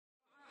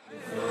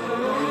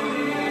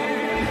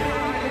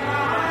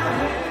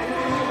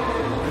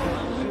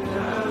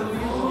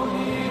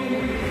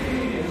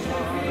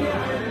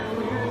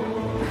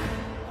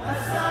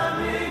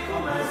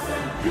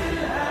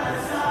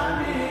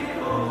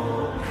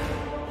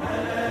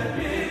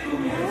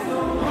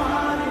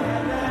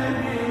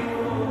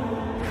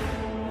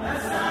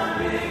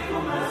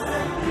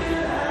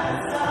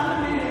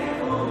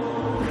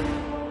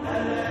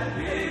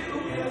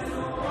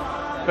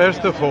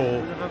First of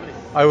all,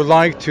 I would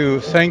like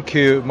to thank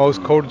you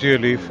most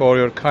cordially for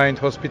your kind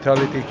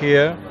hospitality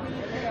here.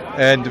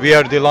 And we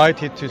are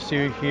delighted to see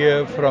you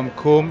here from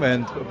Qum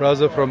and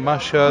brother from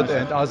Mashhad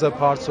and other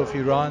parts of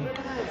Iran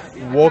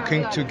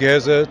walking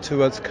together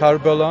towards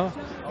Karbala.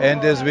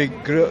 And as we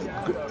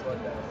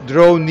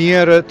draw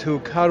nearer to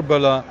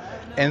Karbala,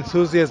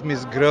 enthusiasm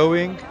is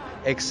growing,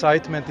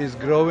 excitement is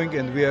growing,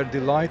 and we are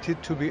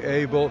delighted to be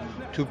able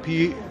to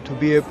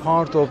be a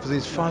part of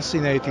this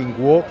fascinating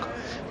walk,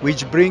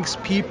 which brings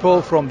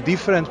people from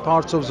different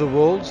parts of the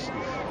world,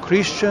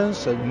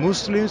 Christians and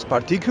Muslims,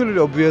 particularly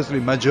obviously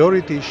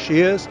majority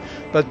Shias,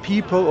 but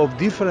people of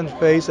different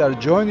faiths are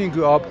joining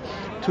you up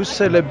to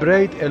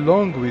celebrate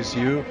along with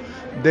you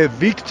the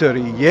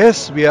victory.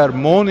 Yes, we are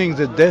mourning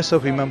the death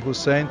of Imam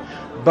Hussain,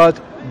 but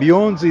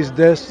beyond this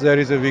death there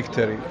is a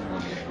victory.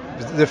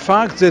 The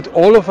fact that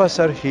all of us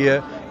are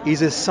here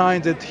is a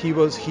sign that he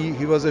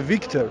was a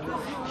victor.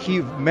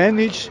 He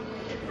managed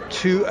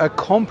to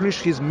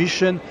accomplish his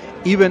mission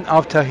even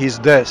after his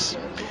death.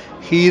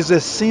 He is a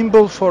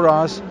symbol for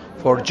us,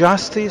 for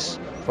justice,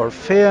 for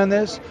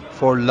fairness,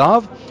 for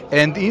love,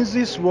 and in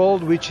this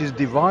world which is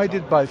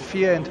divided by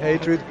fear and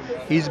hatred,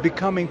 he is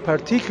becoming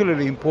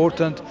particularly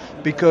important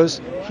because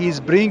he is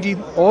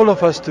bringing all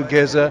of us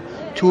together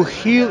to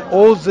heal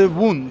all the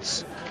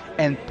wounds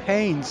and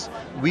pains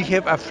we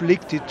have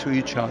afflicted to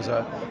each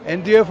other.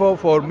 And therefore,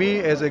 for me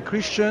as a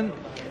Christian,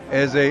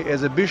 as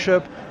a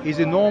bishop, it's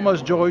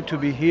enormous joy to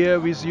be here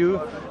with you,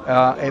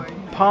 a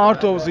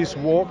part of this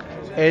walk,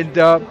 and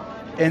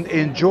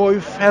enjoy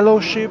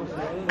fellowship,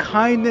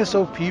 kindness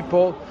of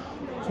people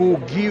who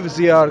give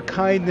their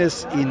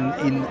kindness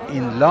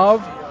in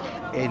love,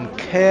 in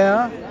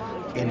care,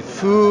 in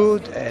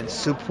food and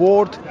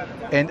support.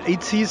 And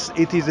it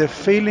is a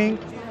feeling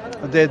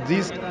that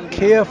this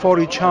care for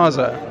each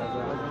other,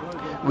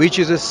 which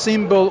is a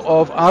symbol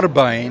of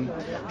Arbaeen,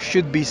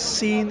 should be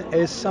seen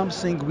as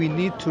something we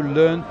need to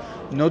learn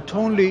not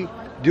only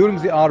during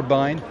the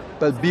Arbaeen,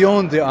 but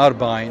beyond the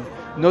Arbaeen.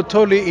 Not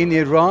only in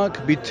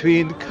Iraq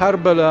between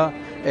Karbala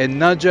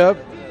and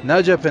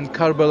Najaf and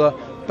Karbala,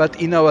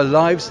 but in our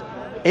lives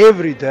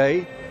every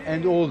day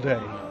and all day.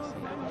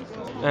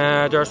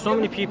 There are so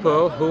many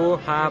people who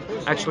have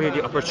actually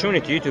the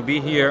opportunity to be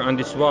here on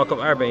this walk of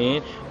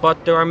Arbaeen,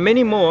 but there are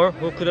many more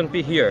who couldn't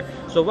be here.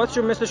 So what's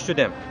your message to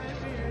them?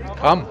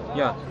 Come.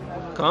 Yeah.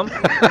 Come?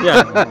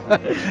 Yeah.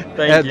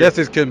 Thank you.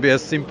 That can be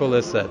as simple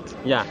as that.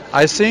 Yeah.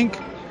 I think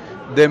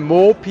the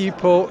more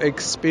people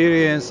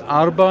experience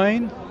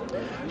Arbaeen,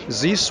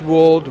 this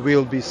world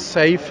will be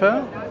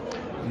safer,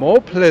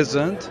 more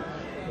pleasant,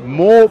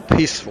 more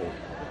peaceful.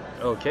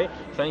 Okay,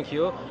 thank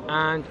you.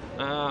 And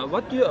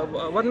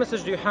what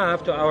message do you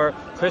have to our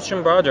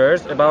Christian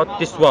brothers about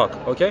this walk?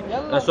 Okay,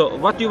 so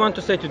what do you want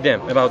to say to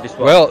them about this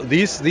walk? Well,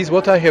 this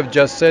what I have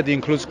just said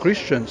includes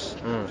Christians,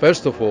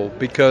 first of all,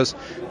 because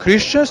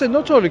Christians, and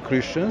not only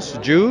Christians,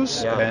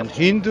 Jews and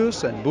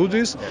Hindus and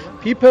Buddhists,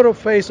 people of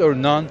faith or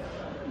none,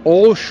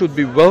 all should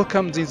be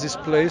welcomed in this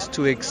place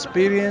to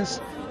experience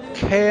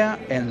care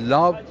and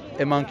love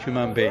among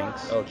human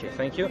beings. Okay,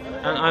 thank you.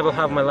 And I will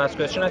have my last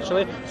question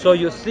actually. So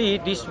you see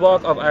this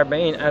walk of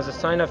Arbaeen as a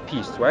sign of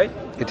peace, right?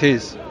 It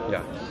is.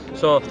 Yeah.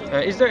 So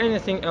is there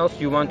anything else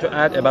you want to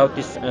add about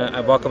this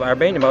walk of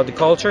Arbaeen, about the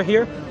culture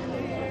here?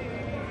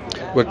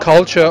 The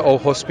culture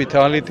of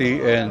hospitality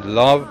and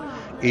love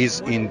is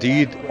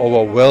indeed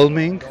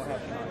overwhelming,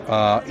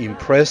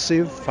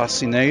 impressive,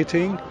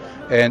 fascinating,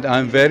 and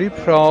I'm very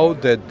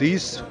proud that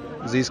this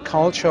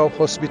culture of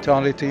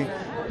hospitality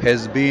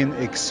has been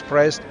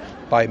expressed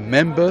by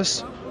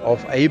members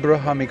of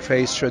Abrahamic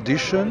faith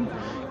tradition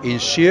in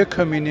Shia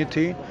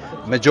community.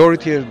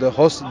 Majority of the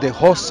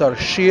hosts are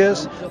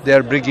Shias. They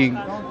are bringing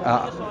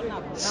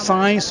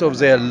signs of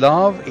their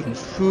love in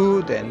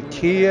food and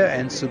care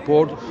and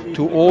support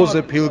to all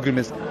the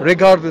pilgrims,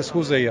 regardless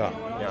who they are.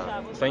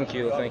 Yeah, thank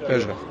you.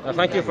 Pleasure.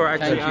 Thank you for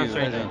actually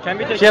answering. Can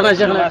we take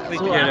the last week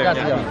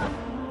together?